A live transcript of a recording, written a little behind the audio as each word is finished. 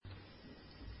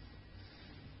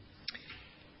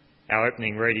Our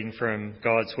opening reading from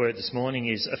God's Word this morning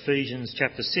is Ephesians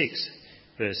chapter 6,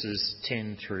 verses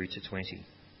 10 through to 20.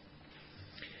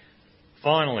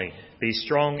 Finally, be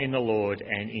strong in the Lord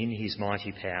and in his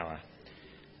mighty power.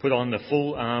 Put on the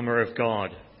full armour of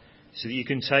God, so that you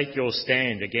can take your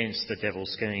stand against the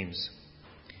devil's schemes.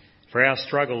 For our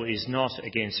struggle is not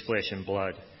against flesh and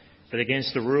blood, but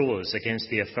against the rulers, against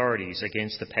the authorities,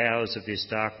 against the powers of this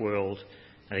dark world,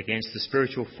 and against the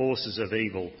spiritual forces of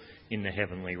evil in the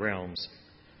heavenly realms.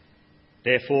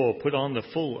 Therefore, put on the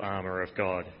full armour of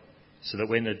God, so that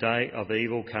when the day of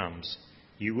evil comes,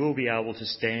 you will be able to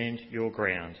stand your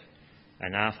ground,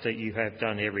 and after you have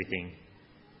done everything,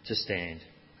 to stand.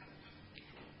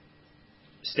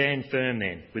 Stand firm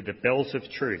then, with the belt of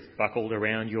truth buckled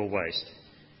around your waist,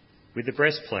 with the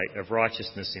breastplate of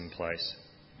righteousness in place,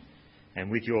 and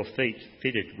with your feet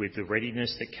fitted with the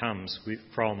readiness that comes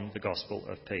from the gospel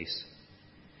of peace.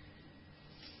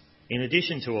 In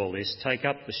addition to all this, take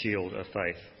up the shield of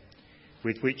faith,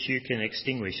 with which you can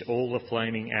extinguish all the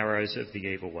flaming arrows of the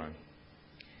evil one.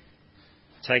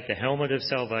 Take the helmet of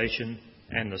salvation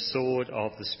and the sword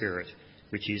of the Spirit,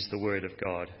 which is the word of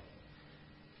God.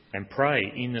 And pray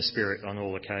in the Spirit on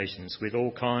all occasions, with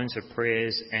all kinds of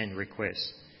prayers and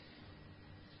requests.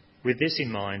 With this in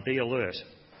mind, be alert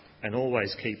and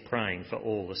always keep praying for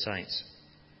all the saints.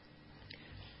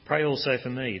 Pray also for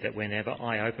me, that whenever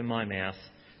I open my mouth,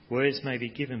 words may be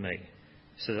given me,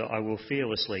 so that I will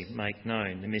fearlessly make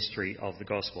known the mystery of the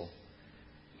gospel,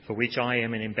 for which I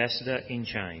am an ambassador in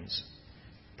chains.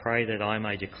 Pray that I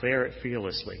may declare it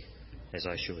fearlessly, as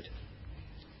I should.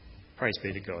 Praise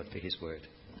be to God for his word.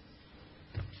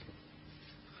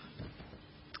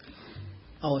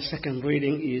 Our second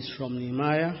reading is from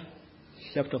Nehemiah,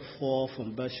 chapter 4,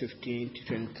 from verse 15 to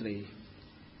 23.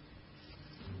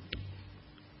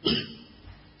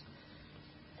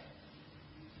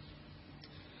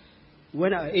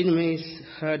 When our enemies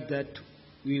heard that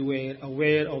we were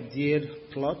aware of their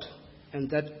plot and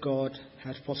that God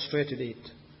had frustrated it,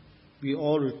 we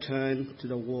all returned to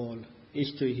the wall,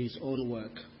 each to his own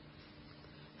work.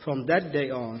 From that day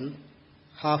on,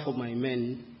 half of my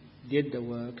men did the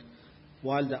work,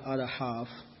 while the other half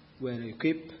were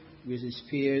equipped with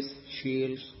spears,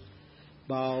 shields,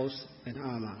 bows, and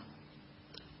armor.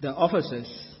 The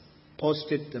officers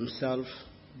posted themselves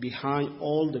behind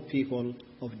all the people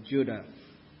of Judah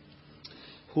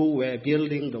who were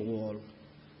building the wall.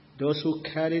 Those who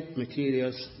carried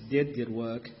materials did their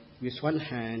work with one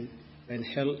hand and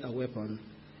held a weapon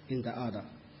in the other.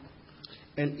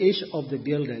 And each of the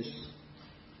builders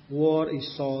wore a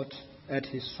sword at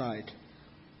his side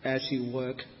as he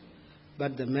worked,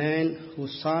 but the man who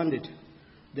sounded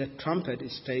the trumpet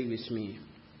stayed with me.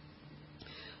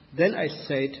 Then I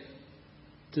said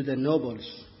to the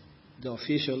nobles, the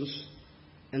officials,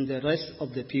 and the rest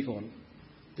of the people,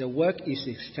 the work is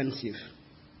extensive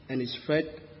and is spread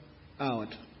out,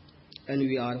 and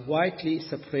we are widely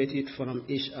separated from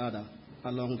each other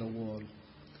along the wall.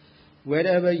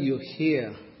 Wherever you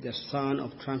hear the sound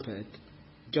of trumpet,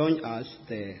 join us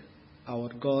there. Our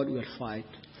God will fight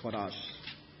for us.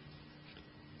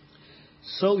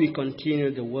 So we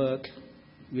continued the work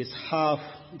with half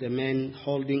the men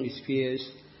holding spears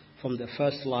from the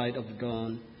first light of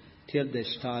dawn till the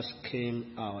stars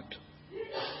came out.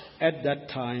 At that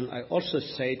time I also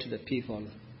said to the people,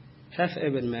 have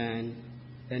every man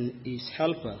and his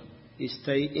helper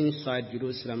stay inside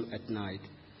Jerusalem at night,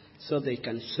 so they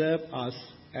can serve us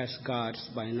as guards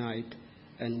by night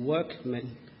and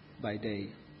workmen by day.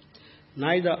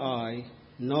 Neither I,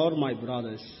 nor my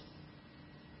brothers,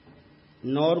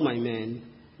 nor my men,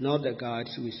 nor the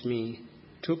guards with me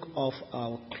took off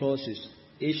our clothes.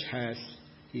 Each has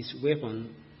his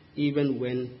weapon, even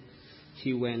when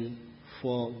he went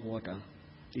for water.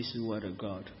 This is the word of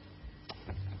God.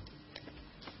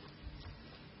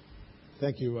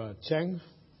 Thank you, Chang.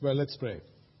 Well, let's pray.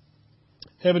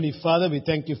 Heavenly Father, we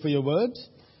thank you for your word.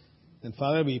 And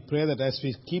Father, we pray that as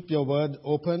we keep your word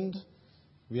opened,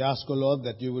 we ask, O Lord,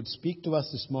 that you would speak to us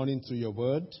this morning through your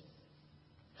word.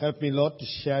 Help me, Lord, to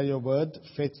share your word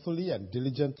faithfully and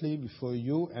diligently before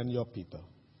you and your people.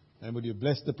 And would you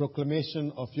bless the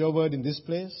proclamation of your word in this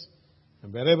place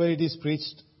and wherever it is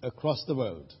preached across the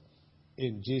world.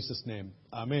 In Jesus' name,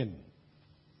 amen.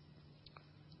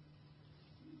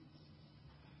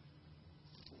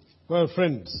 Well,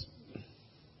 friends,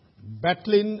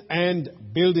 battling and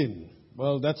building.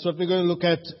 Well, that's what we're going to look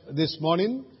at this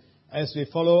morning as we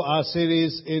follow our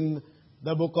series in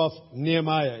the book of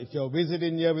Nehemiah. If you're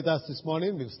visiting here with us this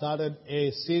morning, we've started a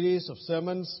series of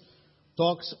sermons,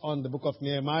 talks on the book of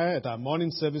Nehemiah at our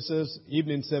morning services,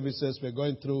 evening services. We're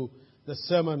going through the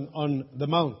Sermon on the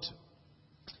Mount.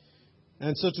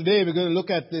 And so today we're going to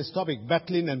look at this topic,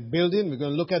 battling and building. We're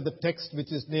going to look at the text,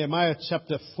 which is Nehemiah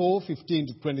chapter 4, 15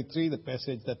 to 23, the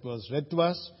passage that was read to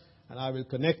us. And I will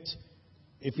connect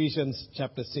Ephesians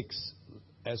chapter 6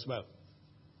 as well.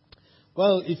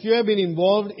 Well, if you have been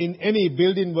involved in any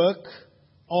building work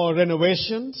or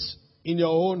renovations in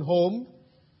your own home,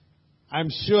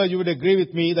 I'm sure you would agree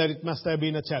with me that it must have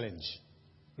been a challenge.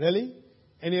 Really?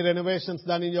 Any renovations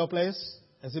done in your place?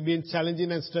 Has it been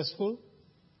challenging and stressful?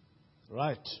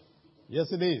 Right.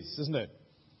 Yes, it is, isn't it?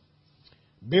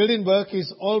 Building work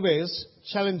is always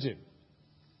challenging.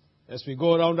 As we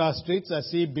go around our streets, I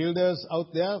see builders out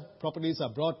there. Properties are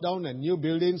brought down and new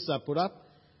buildings are put up.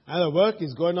 And the work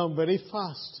is going on very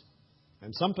fast.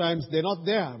 And sometimes they're not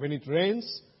there. When it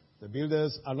rains, the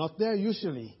builders are not there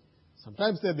usually.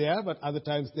 Sometimes they're there, but other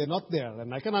times they're not there.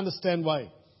 And I can understand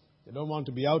why. They don't want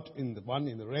to be out in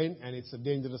the rain, and it's a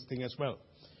dangerous thing as well.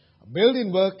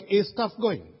 Building work is tough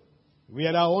going. We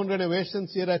had our own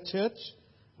renovations here at church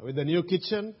with the new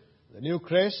kitchen, the new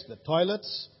creche, the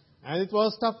toilets, and it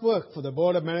was tough work for the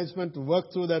board of management to work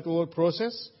through that whole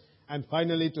process and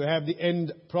finally to have the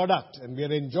end product. And we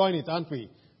are enjoying it, aren't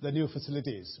we? The new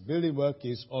facilities. Building work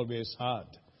is always hard.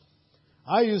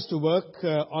 I used to work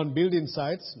on building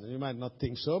sites. You might not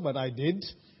think so, but I did.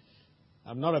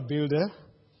 I'm not a builder.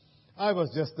 I was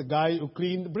just the guy who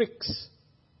cleaned bricks.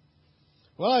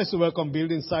 Well, I used to work on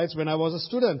building sites when I was a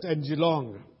student at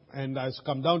Geelong. And I used to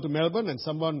come down to Melbourne and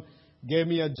someone gave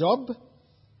me a job,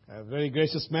 a very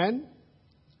gracious man,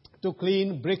 to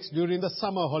clean bricks during the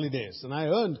summer holidays. And I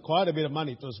earned quite a bit of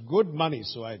money. It was good money,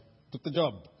 so I took the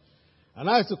job. And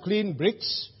I used to clean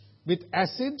bricks with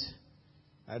acid.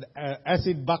 I had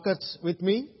acid buckets with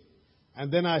me.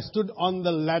 And then I stood on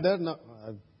the ladder. Now,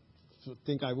 I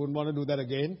think I wouldn't want to do that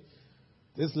again.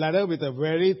 This ladder with a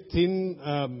very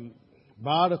thin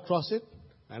bar across it.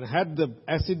 And I had the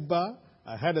acid bar.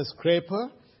 I had a scraper.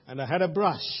 And I had a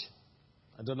brush.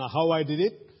 I don't know how I did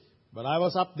it. But I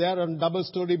was up there on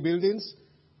double-story buildings,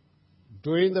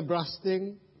 doing the brush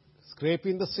thing,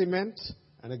 scraping the cement,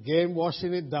 and again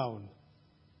washing it down.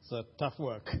 It's tough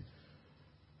work.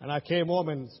 And I came home,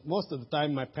 and most of the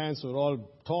time my pants were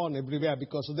all torn everywhere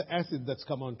because of the acid that's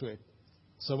come onto it.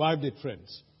 Survived it,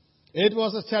 friends. It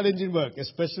was a challenging work,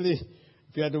 especially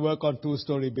if you had to work on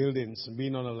two-story buildings and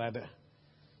being on a ladder.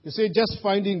 You see, just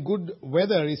finding good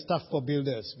weather is tough for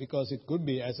builders because it could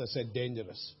be, as I said,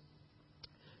 dangerous.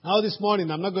 Now this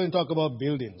morning, I'm not going to talk about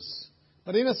buildings.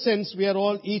 But in a sense, we are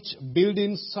all each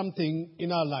building something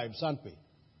in our lives, aren't we?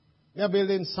 We are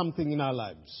building something in our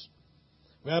lives.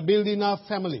 We are building our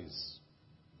families.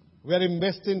 We are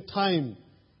investing time.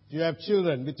 If you have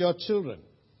children, with your children.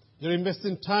 You're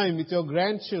investing time with your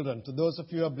grandchildren. To those of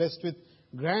you who are blessed with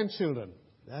grandchildren.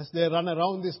 As they run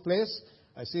around this place,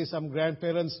 I see some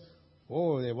grandparents,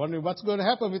 they're wondering what's going to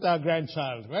happen with our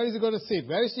grandchild. Where is he going to sit?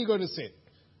 Where is she going to sit?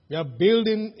 We are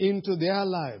building into their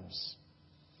lives.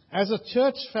 As a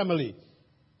church family,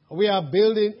 we are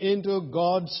building into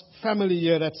God's family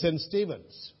here at St.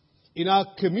 Stephen's. In our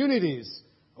communities,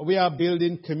 we are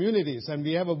building communities. And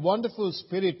we have a wonderful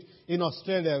spirit in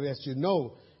Australia, as you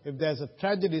know. If there's a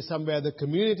tragedy somewhere, the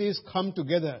communities come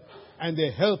together and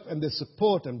they help and they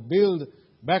support and build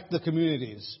back the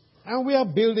communities. And we are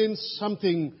building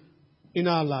something in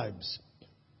our lives.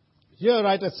 Here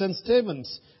right at St.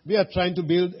 Stephen's, we are trying to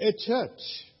build a church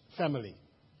family.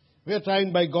 We are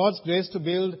trying, by God's grace, to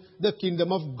build the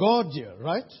kingdom of God here,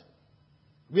 right?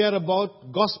 We are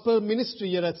about gospel ministry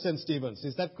here at St. Stephen's.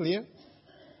 Is that clear?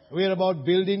 We are about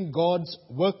building God's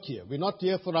work here. We're not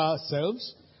here for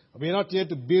ourselves. We're not here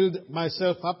to build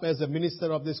myself up as a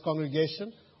minister of this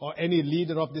congregation or any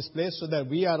leader of this place so that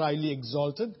we are highly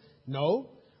exalted. No.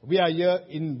 We are here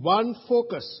in one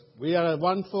focus. We are a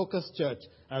one-focused church.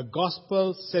 A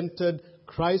gospel-centered,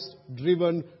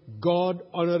 Christ-driven,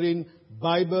 God-honoring,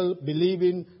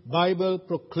 Bible-believing,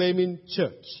 Bible-proclaiming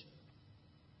church.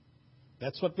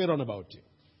 That's what we're on about here.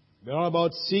 We're on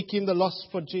about seeking the lost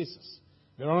for Jesus.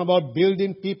 We're on about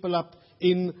building people up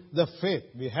in the faith.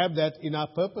 We have that in our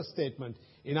purpose statement,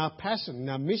 in our passion, in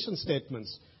our mission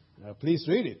statements. Please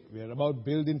read it. We are about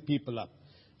building people up.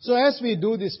 So as we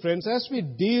do this, friends, as we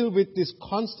deal with this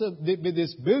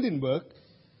building work,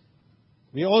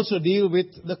 we also deal with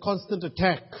the constant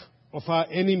attack of our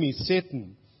enemy,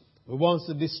 Satan, who wants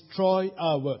to destroy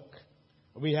our work.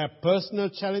 We have personal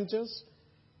challenges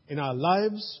in our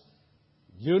lives.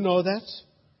 You know that.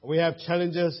 We have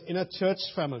challenges in a church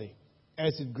family.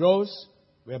 As it grows,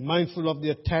 we are mindful of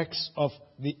the attacks of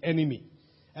the enemy.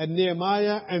 And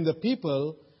Nehemiah and the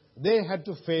people, they had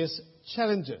to face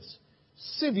challenges,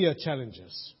 severe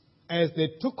challenges, as they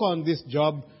took on this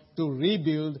job to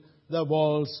rebuild the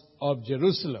walls of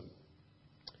Jerusalem.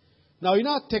 Now, in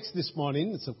our text this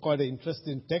morning, it's quite an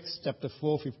interesting text, chapter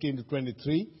 4, 15 to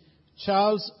 23.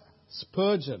 Charles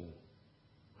Spurgeon.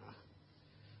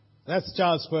 That's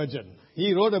Charles Spurgeon.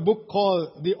 He wrote a book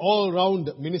called The All-Round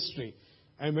Ministry.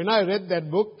 And when I read that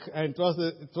book, and it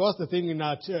was the thing in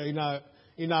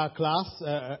our class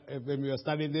when we were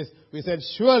studying this, we said,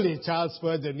 surely Charles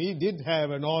Spurgeon, he did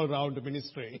have an all-round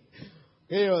ministry.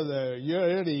 He was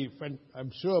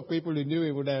I'm sure people who knew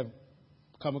him would have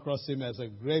come across him as a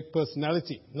great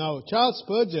personality. Now, Charles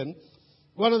Spurgeon,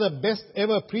 one of the best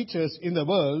ever preachers in the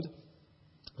world,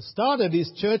 started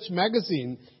his church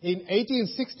magazine in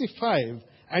 1865,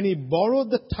 and he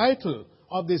borrowed the title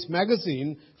of this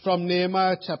magazine from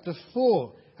Nehemiah chapter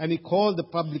 4, and he called the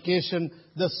publication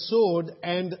The Sword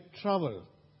and Trowel.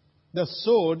 The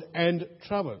Sword and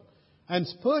Trowel. And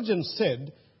Spurgeon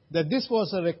said that this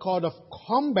was a record of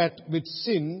combat with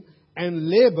sin and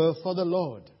labor for the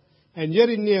Lord. And here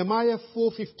in Nehemiah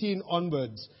 4:15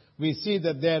 onwards, we see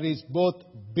that there is both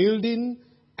building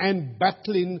and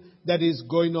battling that is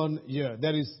going on here.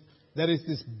 There is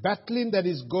this battling that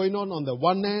is going on the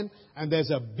one hand, and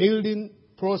there's a building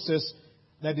process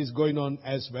that is going on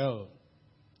as well.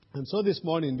 And so this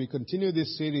morning we continue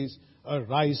this series,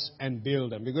 Arise and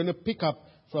Build. And we're going to pick up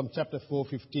from chapter 4,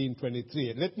 15,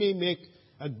 23. And let me make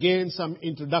again some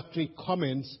introductory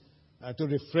comments to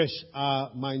refresh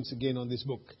our minds again on this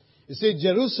book. You see,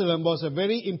 Jerusalem was a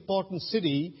very important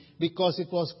city because it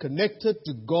was connected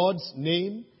to God's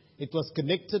name. It was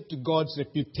connected to God's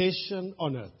reputation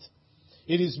on earth.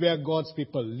 It is where God's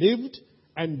people lived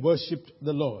and worshipped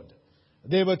the Lord.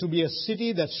 They were to be a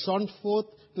city that shone forth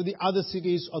to the other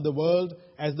cities of the world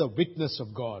as the witness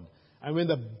of God. And when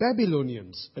the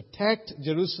Babylonians attacked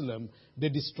Jerusalem, they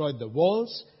destroyed the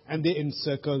walls and they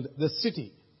encircled the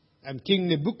city. And King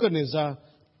Nebuchadnezzar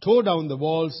tore down the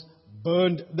walls,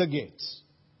 burned the gates.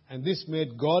 And this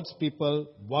made God's people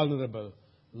vulnerable.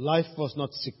 Life was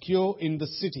not secure in the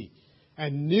city.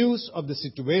 And news of the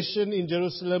situation in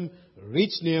Jerusalem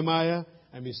reached Nehemiah,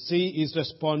 and we see his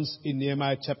response in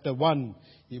Nehemiah chapter 1.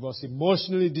 He was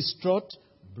emotionally distraught,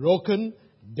 broken,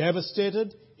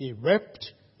 devastated. He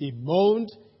wept, he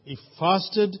moaned, he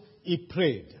fasted, he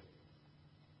prayed.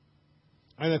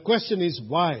 And the question is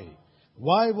why?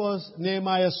 Why was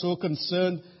Nehemiah so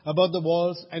concerned about the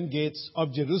walls and gates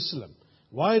of Jerusalem?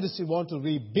 Why does he want to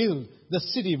rebuild the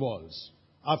city walls?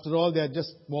 After all, they are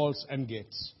just walls and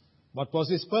gates. What was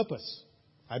his purpose?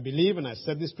 I believe, and I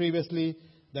said this previously,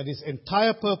 that his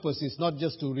entire purpose is not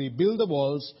just to rebuild the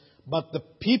walls, but the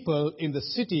people in the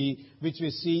city, which we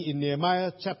see in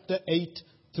Nehemiah chapter 8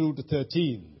 through to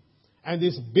 13. And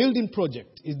this building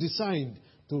project is designed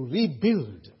to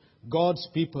rebuild God's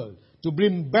people, to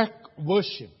bring back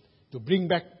worship, to bring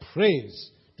back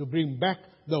praise, to bring back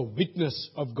the witness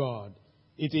of God.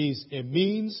 It is a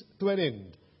means to an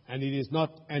end, and it is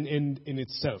not an end in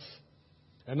itself.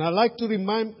 And I'd like to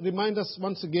remind us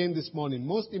once again this morning,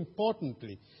 most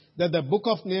importantly, that the book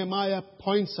of Nehemiah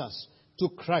points us to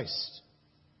Christ.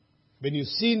 When you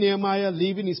see Nehemiah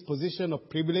leaving his position of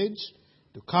privilege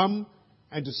to come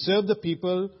and to serve the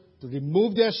people, to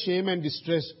remove their shame and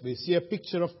distress, we see a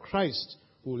picture of Christ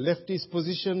who left his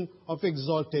position of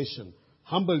exaltation,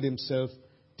 humbled himself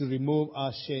to remove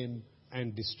our shame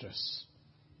and distress.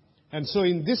 And so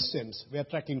in this sense, we are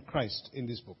tracking Christ in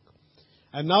this book.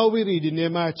 And now we read in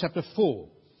Nehemiah chapter 4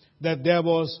 that there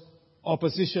was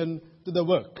opposition to the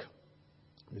work.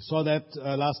 We saw that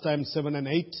last time, 7 and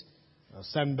 8.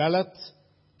 Sanballat,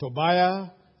 Tobiah,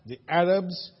 the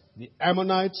Arabs, the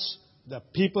Ammonites, the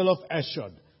people of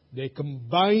Ashdod. They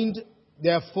combined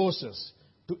their forces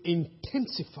to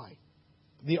intensify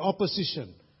the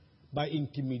opposition by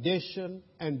intimidation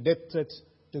and death threats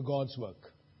to God's work.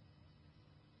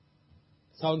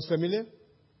 Sounds familiar?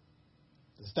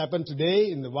 This happened today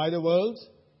in the wider world.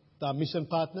 Our mission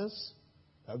partners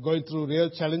are going through real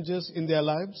challenges in their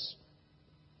lives.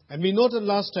 And we noted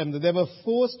last time that there were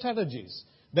 4 strategies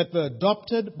that were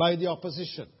adopted by the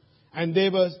opposition. And they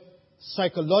were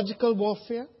psychological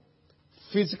warfare,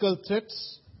 physical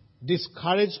threats,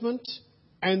 discouragement,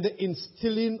 and the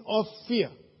instilling of fear.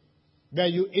 Where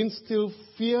you instill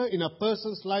fear in a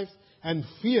person's life, and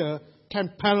fear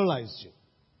can paralyze you.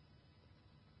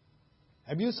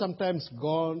 Have you sometimes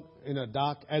gone in a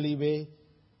dark alleyway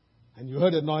and you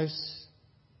heard a noise?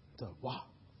 You thought, wow.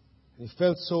 And you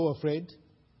felt so afraid.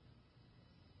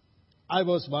 I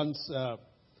was once,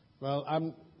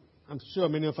 I'm sure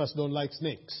many of us don't like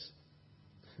snakes.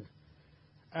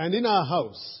 And in our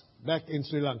house, back in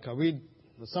Sri Lanka,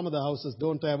 some of the houses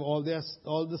don't have all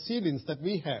the ceilings that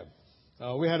we have.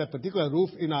 We had a particular roof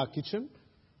in our kitchen,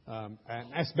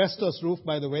 an asbestos roof,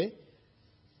 by the way.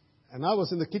 And I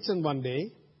was in the kitchen one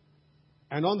day,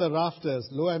 and on the rafters,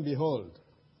 lo and behold,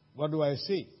 what do I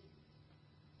see?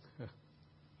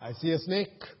 I see a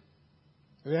snake.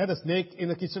 Have you had a snake in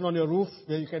the kitchen on your roof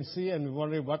where you can see and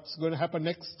wondering what's going to happen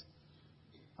next?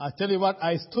 I tell you what,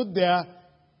 I stood there.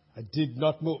 I did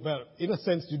not move. Well, in a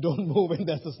sense, you don't move when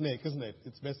there's a snake, isn't it?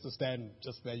 It's best to stand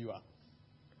just where you are.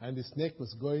 And the snake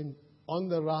was going on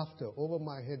the rafter over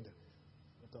my head.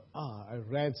 I thought, I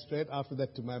ran straight after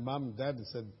that to my mom and dad and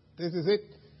said, this is it.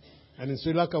 And in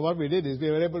Sri Lanka, what we did is we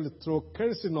were able to throw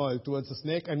kerosene oil towards the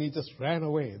snake and he just ran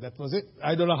away. That was it.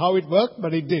 I don't know how it worked,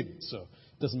 but it did. So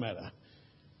it doesn't matter.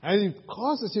 And it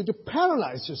causes you to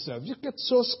paralyze yourself. You get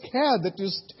so scared that you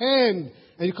stand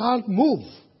and you can't move.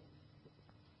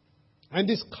 And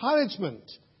discouragement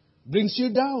brings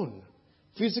you down.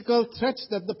 Physical threats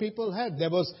that the people had. There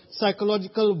was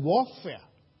psychological warfare.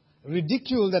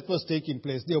 Ridicule that was taking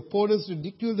place. The opponents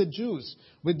ridiculed the Jews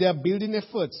with their building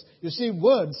efforts. You see,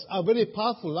 words are very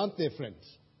powerful, aren't they, friends?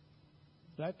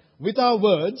 Right? With our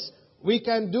words, we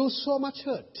can do so much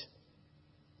hurt.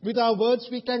 With our words,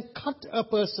 we can cut a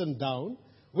person down.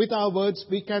 With our words,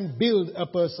 we can build a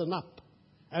person up.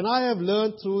 And I have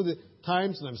learned through the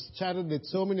times, and I've chatted with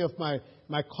so many of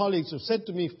my colleagues who said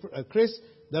to me, Chris,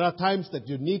 there are times that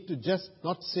you need to just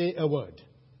not say a word.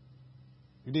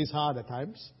 It is hard at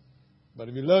times, but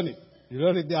if you learn it, you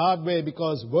learn it the hard way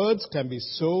because words can be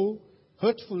so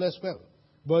hurtful as well.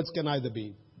 Words can either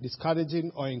be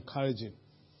discouraging or encouraging.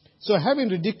 So having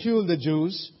ridiculed the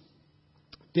Jews,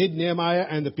 did Nehemiah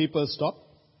and the people stop?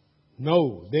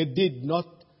 No, they did not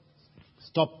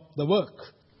stop the work.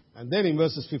 And then in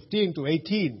verses 15 to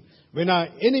 18, when our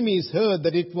enemies heard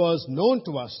that it was known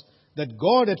to us that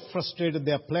God had frustrated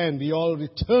their plan, we all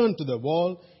returned to the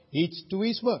wall, each to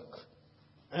his work.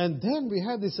 And then we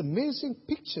have this amazing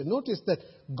picture. Notice that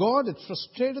God had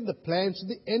frustrated the plans of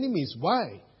the enemies.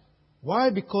 Why? Why?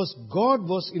 Because God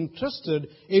was interested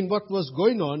in what was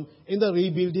going on in the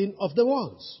rebuilding of the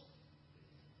walls.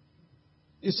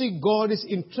 You see, God is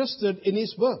interested in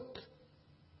his work.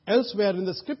 Elsewhere in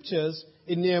the scriptures,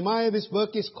 in Nehemiah, this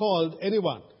work is called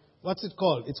anyone. What's it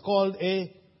called? It's called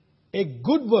a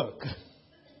good work.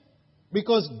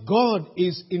 Because God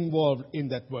is involved in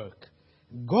that work.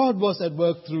 God was at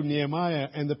work through Nehemiah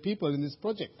and the people in this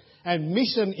project. And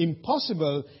Mission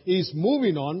Impossible is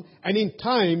moving on, and in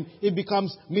time it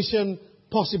becomes Mission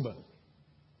Possible.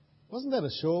 Wasn't there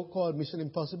a show called Mission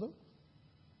Impossible?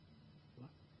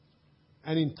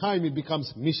 And in time it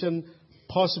becomes Mission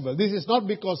Possible. This is not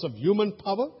because of human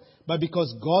power, but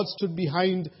because God stood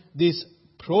behind this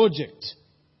project.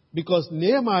 Because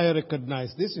Nehemiah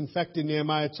recognized this. In fact, in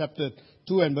Nehemiah chapter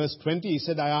 2 and verse 20, he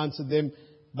said, I answered them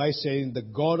by saying, the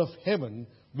God of heaven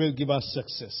will give us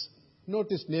success.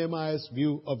 Notice Nehemiah's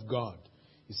view of God.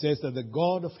 He says that the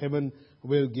God of heaven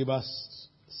will give us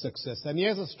success. And he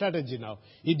has a strategy now.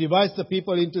 He divides the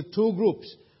people into two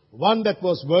groups. One that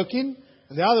was working,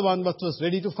 and the other one that was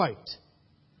ready to fight.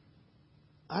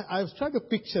 I was trying to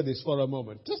picture this for a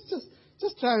moment.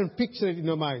 Just try and picture it in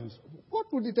your mind. What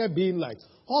would it have been like?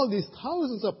 All these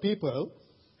thousands of people,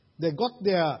 they got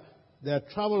their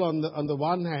trowel on the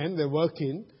one hand, they're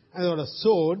working, and they got a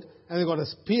sword, and they got a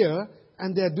spear,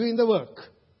 and they're doing the work.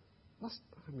 It's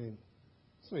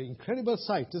an incredible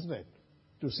sight, isn't it?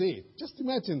 To see it. Just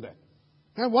imagine that.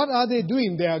 And what are they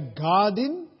doing? They are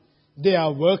guarding, they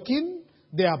are working,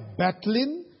 they are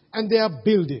battling, and they are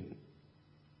building.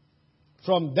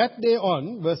 From that day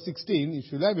on, verse 16,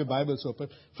 if you have your Bibles open,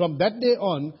 from that day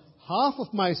on, half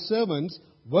of my servants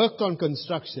worked on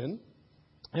construction,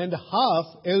 and half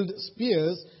held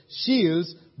spears,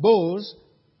 shields, bows,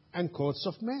 and coats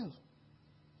of mail.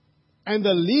 And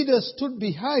the leaders stood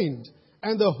behind,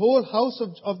 and the whole house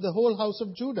of the whole house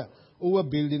of Judah, who were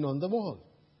building on the wall.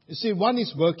 You see, one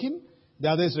is working, the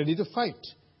other is ready to fight.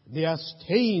 They are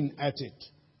staying at it.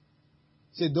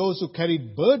 See, those who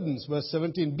carried burdens, verse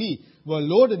 17b, were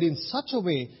loaded in such a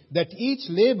way that each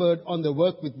labored on the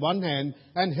work with one hand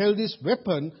and held his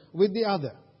weapon with the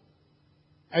other.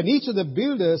 And each of the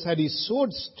builders had his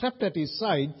sword strapped at his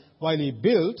side while he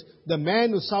built. The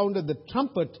man who sounded the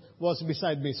trumpet was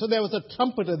beside me. So there was a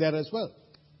trumpeter there as well.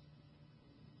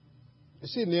 You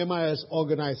see Nehemiah's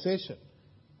organization.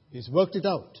 He's worked it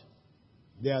out.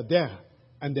 They are there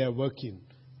and they are working,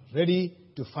 ready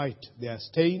to fight. They are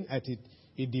staying at it.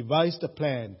 He devised a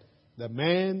plan. The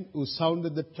man who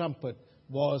sounded the trumpet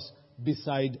was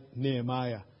beside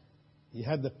Nehemiah. He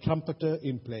had the trumpeter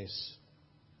in place.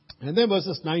 And then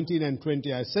verses 19 and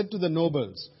 20, I said to the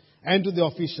nobles and to the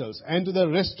officials and to the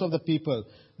rest of the people,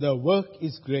 the work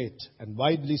is great and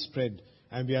widely spread,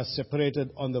 and we are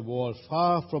separated on the wall,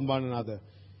 far from one another.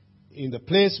 In the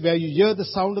place where you hear the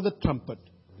sound of the trumpet,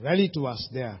 rally to us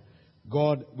there.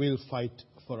 God will fight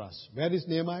for us. Where is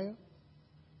Nehemiah?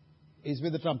 He's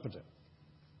with the trumpeter.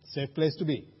 Safe place to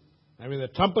be. And when the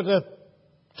trumpeter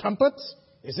trumpets,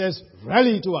 he says,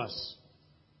 rally to us.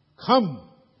 Come.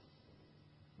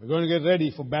 We're going to get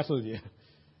ready for battle here.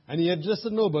 And he addressed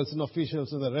the nobles and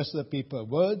officials and the rest of the people.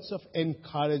 Words of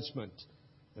encouragement.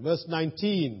 In verse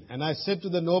 19, and I said to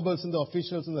the nobles and the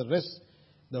officials and the rest,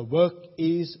 the work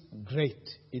is great.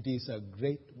 It is a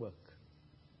great work.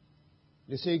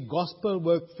 You see, gospel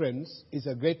work, friends, is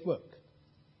a great work.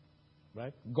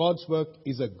 Right? God's work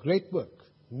is a great work.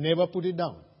 Never put it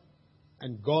down.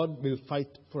 And God will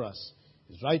fight for us.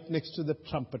 He's right next to the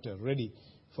trumpeter, ready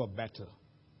for battle.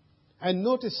 And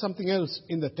notice something else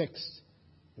in the text.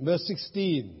 In verse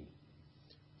 16,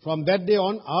 from that day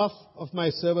on, half of my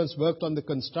servants worked on the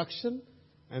construction.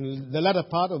 And the latter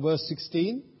part of verse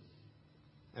 16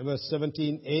 and verse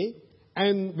 17a.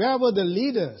 And where were the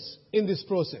leaders in this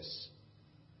process?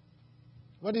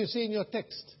 What do you see in your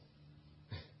text?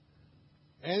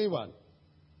 Anyone?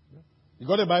 You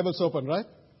got your Bibles open, right?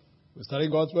 We're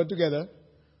studying God's Word together.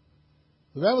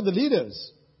 Where were the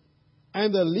leaders?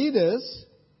 And the leaders,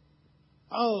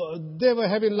 they were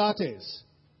having lattes.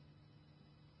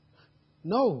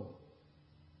 No.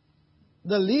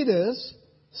 The leaders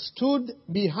stood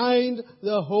behind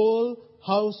the whole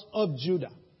house of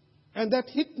Judah. And that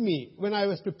hit me when I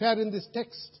was preparing this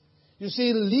text. You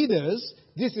see, leaders,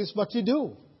 this is what you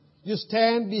do. You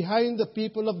stand behind the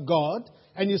people of God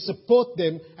and you support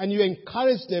them and you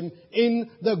encourage them in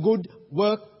the good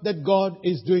work that God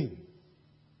is doing.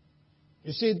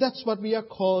 You see, that's what we are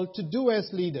called to do as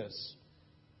leaders.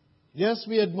 Yes,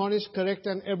 we admonish, correct,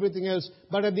 and everything else.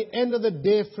 But at the end of the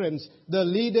day, friends, the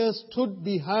leaders stood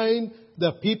behind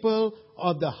the people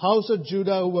of the house of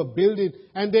Judah who were building.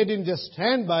 And they didn't just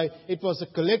stand by. It was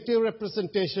a collective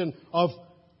representation of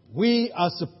we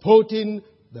are supporting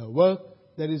the work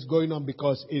that is going on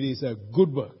because it is a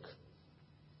good work.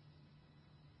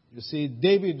 You see,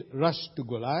 David rushed to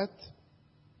Goliath.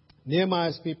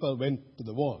 Nehemiah's people went to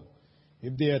the wall.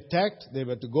 If they attacked, they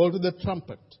were to go to the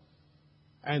trumpet.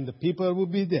 And the people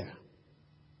would be there.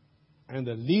 And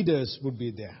the leaders would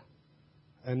be there.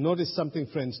 And notice something,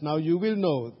 friends. Now you will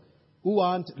know who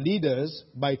aren't leaders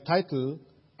by title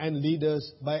and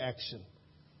leaders by action.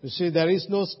 You see, there is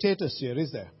no status here,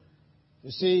 is there? You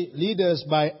see, leaders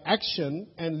by action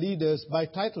and leaders by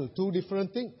title, two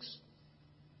different things.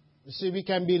 You see, we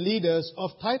can be leaders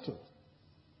of title.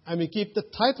 And we keep the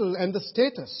title and the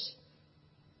status.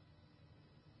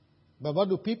 But what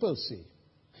do people see?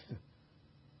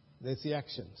 They see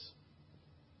actions.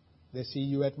 They see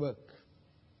you at work.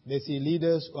 They see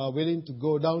leaders who are willing to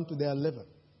go down to their level.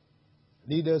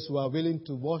 Leaders who are willing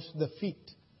to wash the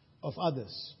feet of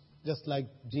others, just like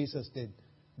Jesus did,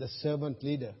 the servant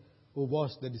leader who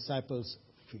washed the disciples'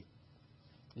 feet.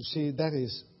 You see, that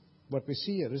is what we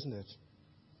see here, isn't it?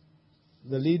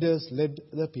 The leaders led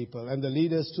the people, and the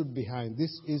leaders stood behind.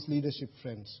 This is leadership,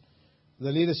 friends.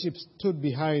 The leadership stood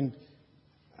behind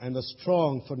and was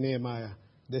strong for Nehemiah.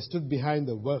 They stood behind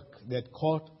the work. They had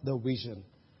caught the vision.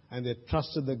 And they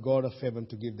trusted the God of heaven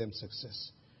to give them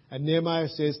success. And Nehemiah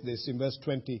says this in verse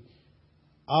 20.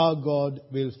 Our God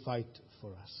will fight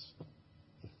for us.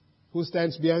 Who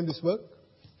stands behind this work?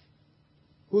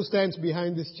 Who stands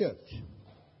behind this church?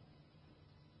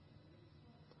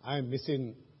 I am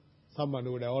missing someone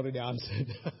who would have already answered.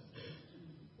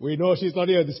 We know she's not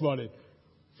here this morning.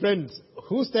 Friends,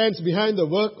 who stands behind the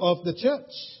work of the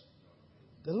church?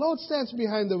 The Lord stands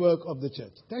behind the work of the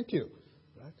church. Thank you.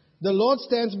 Right? The Lord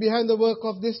stands behind the work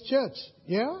of this church.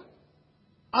 Yeah?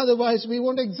 Otherwise, we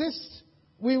won't exist.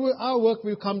 Our work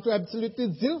will come to absolutely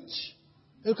zilch.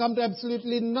 It will come to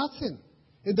absolutely nothing.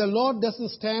 If the Lord doesn't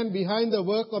stand behind the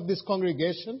work of this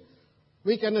congregation,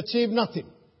 we can achieve nothing.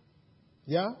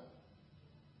 Yeah?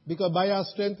 Because by our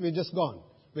strength, we're just gone.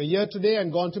 We're here today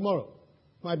and gone tomorrow.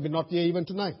 Might be not here even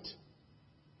tonight.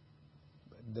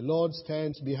 But the Lord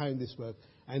stands behind this work.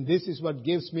 And this is what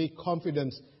gives me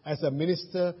confidence as a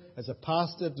minister, as a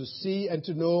pastor, to see and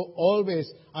to know always.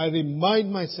 I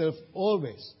remind myself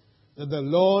always that the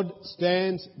Lord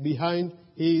stands behind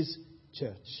His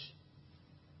church.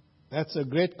 That's a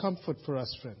great comfort for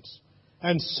us, friends.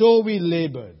 And so we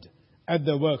labored at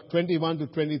the work, 21 to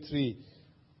 23.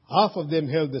 Half of them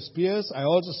held the spears. I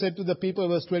also said to the people,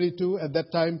 verse 22, at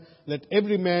that time, let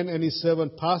every man and his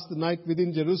servant pass the night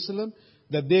within Jerusalem,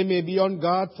 that they may be on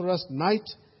guard for us night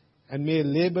and may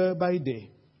labor by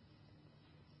day.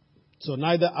 So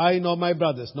neither I nor my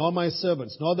brothers, nor my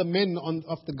servants, nor the men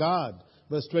of the guard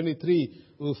Verse 23,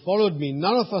 who followed me,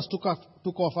 none of us took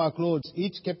off our clothes.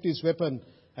 Each kept his weapon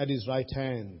at his right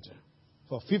hand.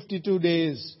 For 52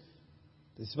 days,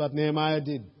 this is what Nehemiah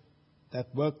did.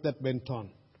 That work that went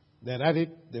on. They're at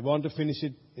it. They want to finish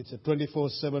it. It's a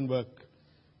 24/7 work.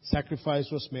 Sacrifice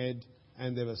was made,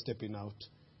 and they were stepping out.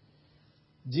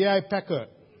 J.I. Packer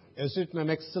has written an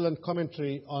excellent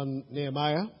commentary on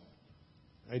Nehemiah.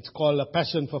 It's called A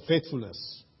Passion for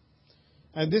Faithfulness.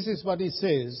 And this is what he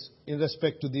says in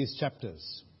respect to these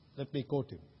chapters. Let me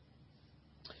quote him.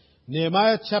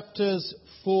 Nehemiah chapters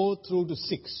 4 through to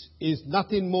 6 is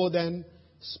nothing more than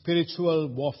spiritual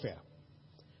warfare.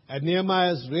 And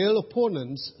Nehemiah's real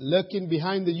opponents, lurking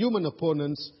behind the human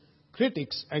opponents,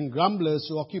 critics and grumblers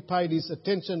who occupied his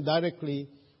attention directly,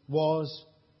 was,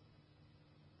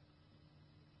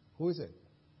 who is it?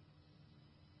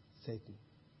 Satan.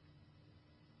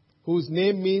 Whose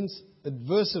name means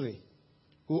adversary,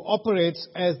 who operates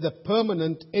as the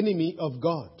permanent enemy of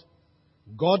God,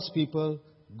 God's people,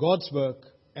 God's work,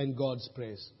 and God's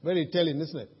praise. Very telling,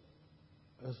 isn't it?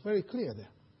 It's very clear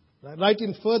there.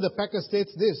 Writing further, Packer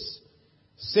states this: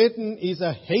 Satan is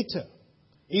a hater,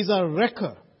 is a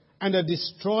wrecker, and a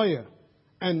destroyer,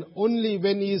 and only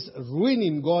when he is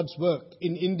ruining God's work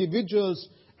in individuals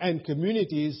and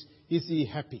communities is he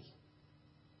happy.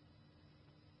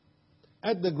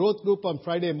 At the growth group on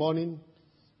Friday morning,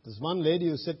 there's one lady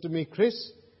who said to me, Chris,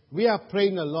 we are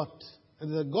praying a lot. And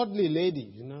there's a godly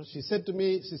lady, she said to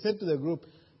the group,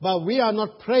 but we are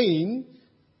not praying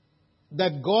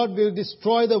that God will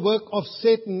destroy the work of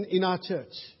Satan in our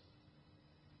church.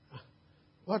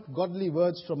 What godly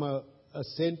words from a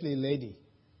saintly lady.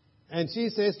 And she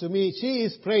says to me, she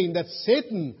is praying that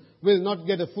Satan will not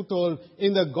get a foothold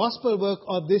in the gospel work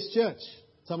of this church.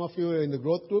 Some of you in the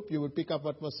growth group, you will pick up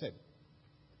what was said.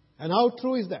 And how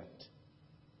true is that?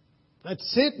 That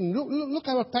Satan, look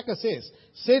at what Packer says.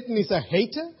 Satan is a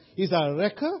hater, he's a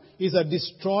wrecker, he's a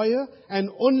destroyer,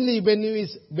 and only when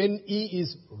he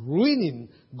is ruining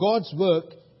God's work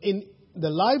in the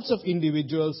lives of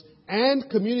individuals and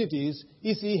communities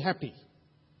is he happy.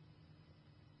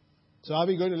 So are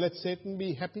we going to let Satan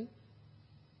be happy?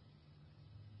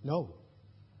 No.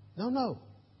 No.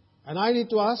 And I need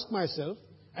to ask myself,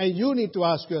 and you need to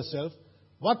ask yourself,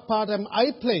 what part am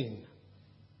I playing?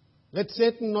 Let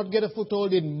Satan not get a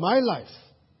foothold in my life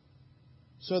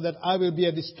so that I will be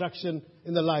a distraction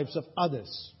in the lives of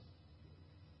others.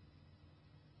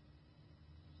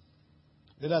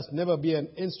 Let us never be an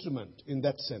instrument in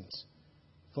that sense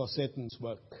for Satan's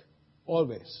work.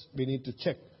 Always we need to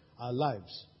check our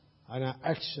lives and our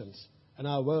actions and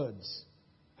our words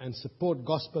and support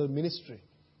gospel ministry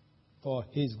for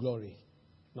his glory,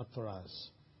 not for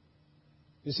ours.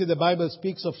 You see, the Bible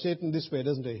speaks of Satan this way,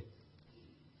 doesn't it?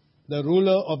 The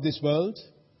ruler of this world,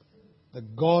 the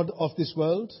God of this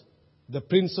world, the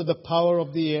prince of the power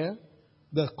of the air,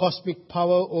 the cosmic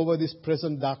power over this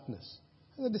present darkness.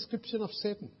 That's a description of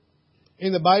Satan.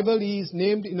 In the Bible, he is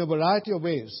named in a variety of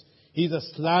ways. He is a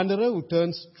slanderer who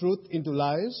turns truth into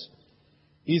lies.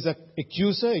 He is an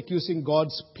accuser, accusing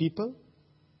God's people.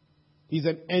 He is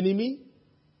an enemy,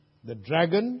 the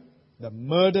dragon, the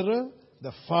murderer,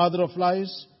 the father of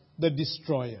lies, the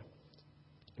destroyer.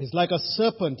 He's like a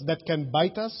serpent that can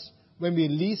bite us when we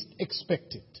least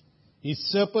expect it. His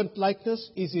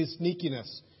serpent-likeness is his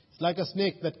sneakiness. It's like a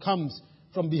snake that comes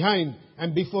from behind,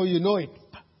 and before you know it,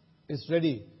 it's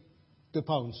ready to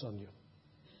pounce on you.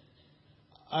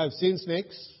 I've seen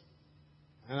snakes,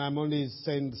 and I'm only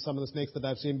saying some of the snakes that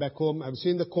I've seen back home. I've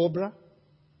seen the cobra.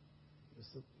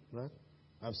 Right?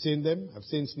 I've seen them. I've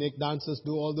seen snake dancers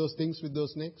do all those things with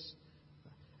those snakes.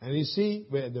 And you see,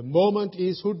 where the moment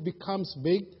his hood becomes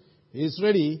big, he's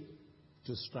ready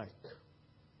to strike.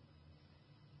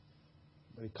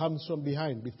 But it comes from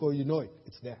behind. Before you know it,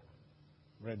 it's there,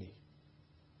 ready.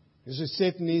 You see,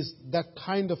 Satan is that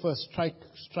kind of a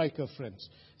striker, friends.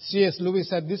 C.S.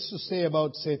 Lewis had this to say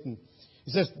about Satan.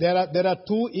 He says, there are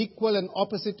two equal and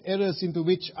opposite errors into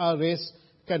which our race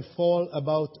can fall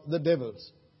about the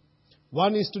devils.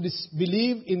 One is to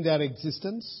disbelieve in their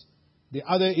existence. The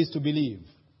other is to believe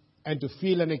and to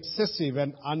feel an excessive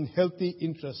and unhealthy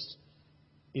interest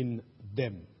in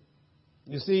them.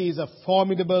 You see, he's a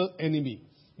formidable enemy.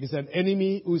 He's an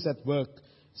enemy who is at work.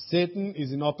 Satan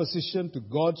is in opposition to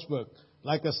God's work.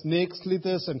 Like a snake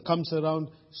slithers and comes around,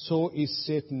 so is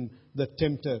Satan, the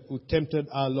tempter, who tempted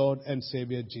our Lord and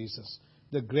Savior Jesus,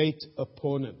 the great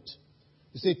opponent.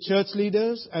 You see, church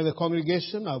leaders and the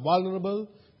congregation are vulnerable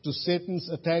to Satan's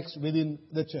attacks within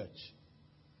the church.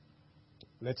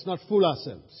 Let's not fool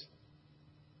ourselves.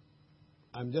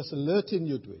 I'm just alerting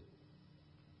you to it.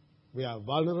 We are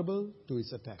vulnerable to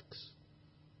his attacks.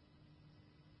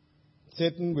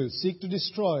 Satan will seek to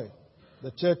destroy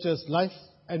the church's life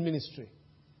and ministry.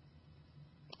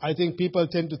 I think people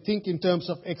tend to think in terms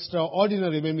of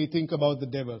extraordinary when we think about the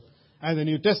devil. And the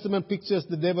New Testament pictures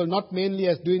the devil not mainly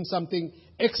as doing something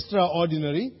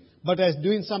extraordinary, but as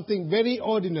doing something very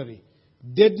ordinary.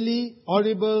 Deadly,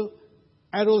 horrible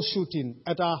arrow shooting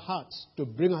at our hearts to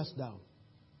bring us down.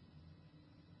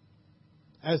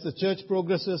 As the church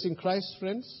progresses in Christ,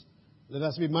 friends, let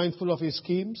us be mindful of his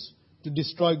schemes to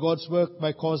destroy God's work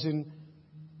by causing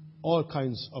all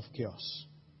kinds of chaos.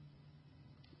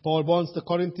 Paul warns the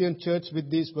Corinthian church with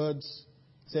these words,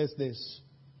 says this,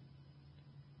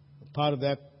 part of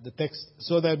that, the text,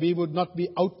 so that we would not be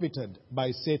outwitted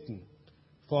by Satan,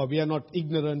 for we are not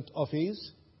ignorant of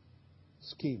his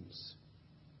schemes.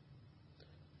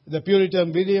 The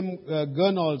Puritan William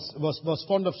Gurnall was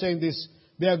fond of saying this,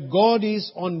 where God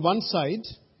is on one side,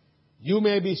 you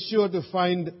may be sure to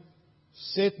find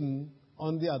Satan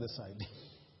on the other side.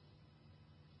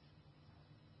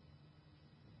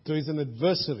 So he's an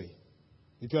adversary.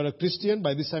 If you are a Christian,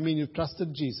 by this I mean you've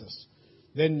trusted Jesus,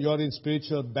 then you're in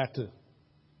spiritual battle.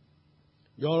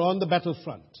 You're on the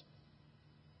battlefront.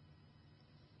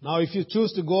 Now, if you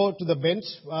choose to go to the bench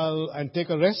and take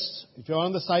a rest, if you're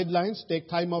on the sidelines, take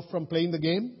time off from playing the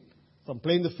game, from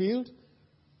playing the field,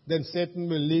 then Satan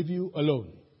will leave you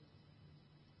alone.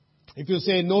 If you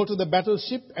say no to the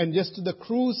battleship and yes to the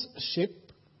cruise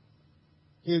ship,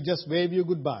 he'll just wave you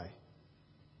goodbye.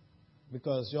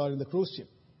 Because you're in the cruise ship.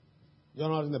 You're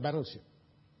not in the battleship.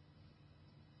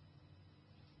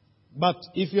 But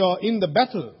if you're in the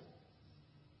battle,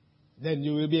 then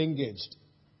you will be engaged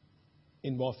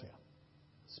in warfare,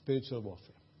 spiritual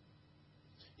warfare.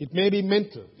 It may be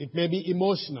mental, it may be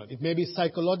emotional, it may be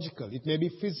psychological, it may be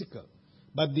physical,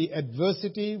 but the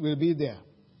adversity will be there.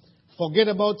 Forget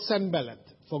about Sanballat,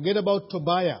 forget about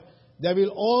Tobiah. There will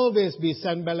always be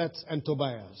Sanballats and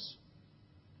Tobiahs.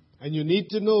 And you need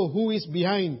to know who is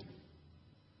behind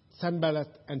Sanballat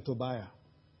and Tobiah.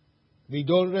 We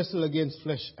don't wrestle against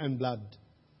flesh and blood.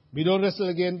 We don't wrestle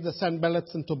against the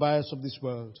Sanballats and Tobiahs of this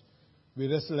world. We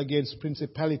wrestle against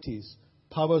principalities,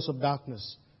 powers of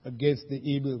darkness, against the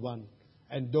evil one.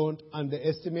 And don't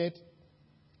underestimate,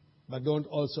 but don't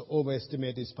also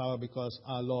overestimate his power, because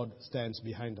our Lord stands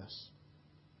behind us.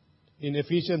 In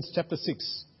Ephesians chapter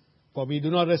 6, for we do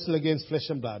not wrestle against flesh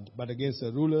and blood, but against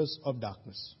the rulers of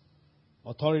darkness,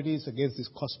 authorities, against this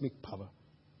cosmic power.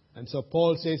 And so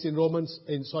Paul says in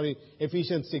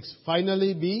Ephesians 6,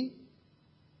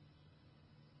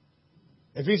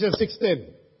 Ephesians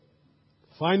 6:10,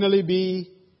 finally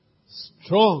be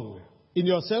strong in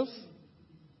yourself?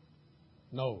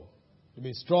 No. To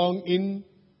be strong in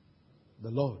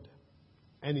the Lord.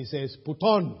 And he says, put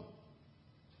on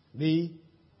the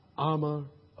armor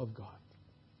of God.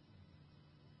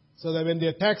 So that when the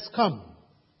attacks come,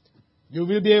 you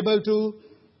will be able to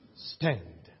stand.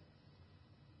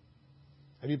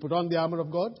 Have you put on the armor of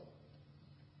God?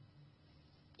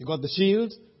 You got the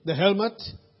shield, the helmet,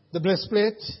 the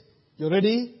breastplate. You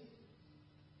ready?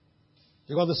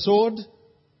 You got the sword.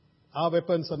 Our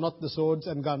weapons are not the swords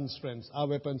and guns, friends. Our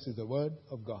weapons is the word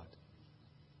of God.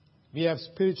 We have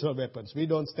spiritual weapons. We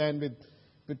don't stand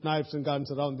with knives and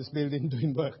guns around this building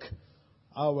doing work.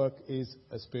 Our work is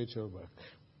a spiritual work.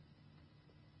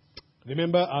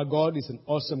 Remember, our God is an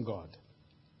awesome God.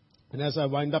 And as I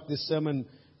wind up this sermon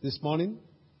this morning,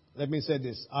 let me say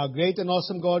this. Our great and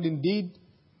awesome God indeed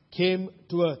came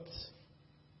to earth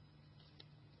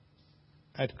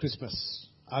at Christmas.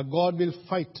 Our God will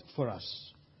fight for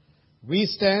us. We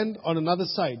stand on another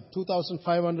side,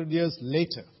 2,500 years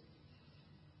later,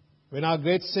 when our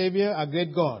great Savior, our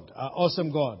great God, our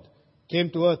awesome God, came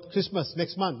to earth Christmas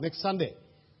next month, next Sunday.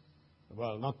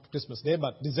 Well, not Christmas Day,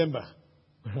 but December.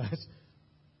 Right?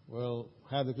 We'll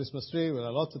have the Christmas tree. We'll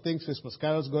have lots of things, Christmas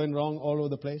carols going wrong all over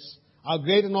the place. Our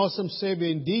great and awesome Savior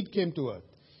indeed came to earth.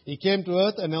 He came to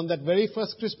earth, and on that very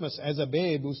first Christmas, as a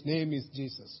babe whose name is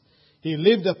Jesus, he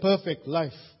lived a perfect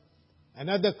life. And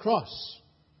at the cross,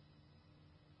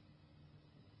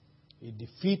 he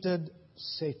defeated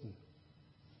Satan.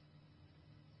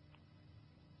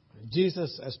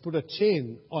 Jesus has put a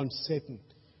chain on Satan.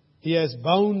 He has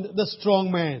bound the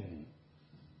strong man.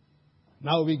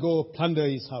 Now we go plunder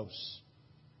his house.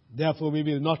 Therefore we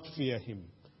will not fear him.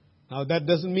 Now that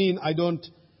doesn't mean I don't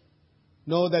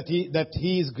know that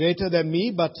he is greater than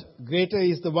me, but greater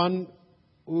is the one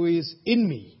who is in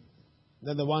me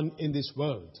than the one in this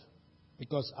world.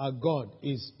 Because our God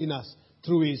is in us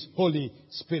through his Holy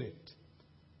Spirit.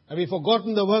 Have we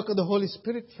forgotten the work of the Holy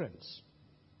Spirit, friends?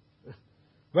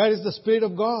 Where is the Spirit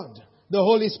of God? the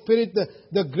Holy Spirit,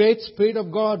 the great Spirit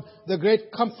of God, the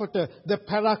great Comforter, the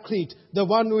Paraclete, the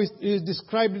one who is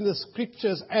described in the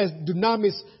Scriptures as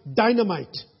dunamis,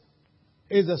 dynamite,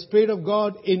 is the Spirit of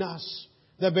God in us.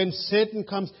 That when Satan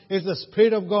comes, it's the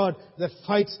Spirit of God that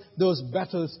fights those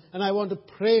battles. And I want to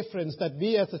pray, friends, that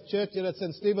we as a church here at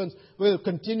St. Stephen's will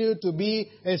continue to be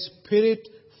a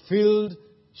Spirit-filled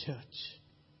church.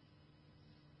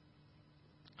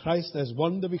 Christ has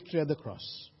won the victory at the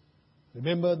cross.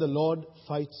 Remember, the Lord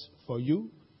fights for you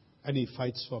and He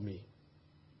fights for me.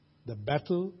 The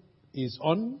battle is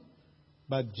on,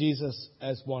 but Jesus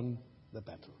has won the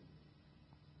battle.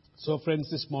 So,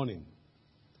 friends, this morning,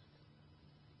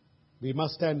 we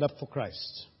must stand up for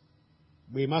Christ.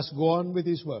 We must go on with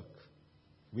His work.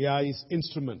 We are His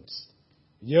instruments.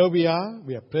 Here we are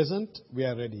present, we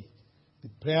are ready. The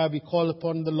prayer we call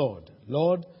upon the Lord.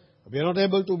 Lord, we are not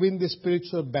able to win this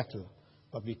spiritual battle,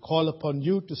 but we call upon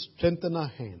You to strengthen our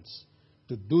hands,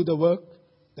 to do the work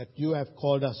that You have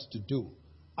called us to do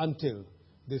until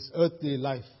this earthly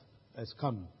life has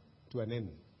come to an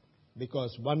end.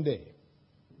 Because one day,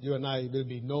 you and I will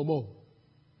be no more.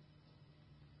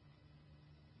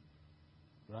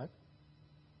 Right?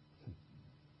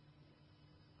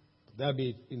 There'll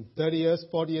be in 30 years,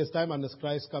 40 years' time, unless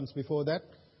Christ comes before that,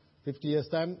 50 years'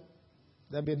 time,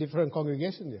 there'll be a different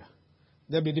congregation here.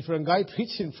 There'll be a different guy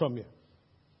preaching from here.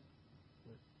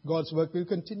 God's work will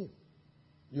continue.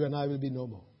 You and I will be no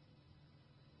more.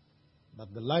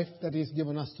 But the life that He's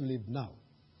given us to live now,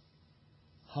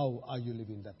 how are you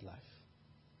living that life?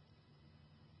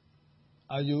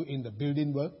 Are you in the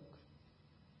building work,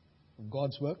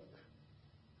 God's work?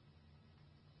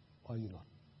 Or are you not?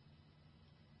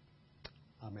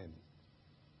 Amen.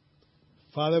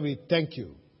 Father, we thank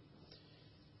You.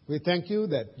 We thank You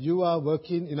that You are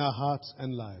working in our hearts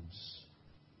and lives.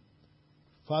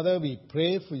 Father, we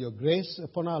pray for Your grace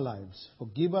upon our lives.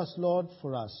 Forgive us, Lord,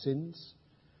 for our sins.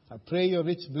 I pray Your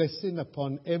rich blessing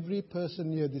upon every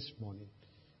person here this morning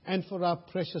and for our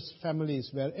precious families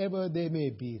wherever they may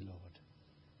be, Lord.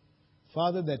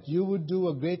 Father, that You would do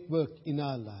a great work in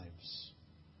our lives.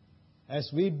 As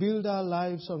we build our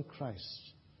lives on Christ,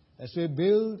 as we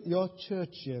build Your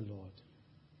church here, Lord,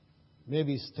 may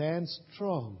we stand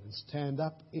strong and stand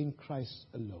up in Christ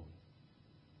alone.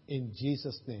 In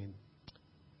Jesus' name,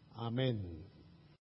 amen.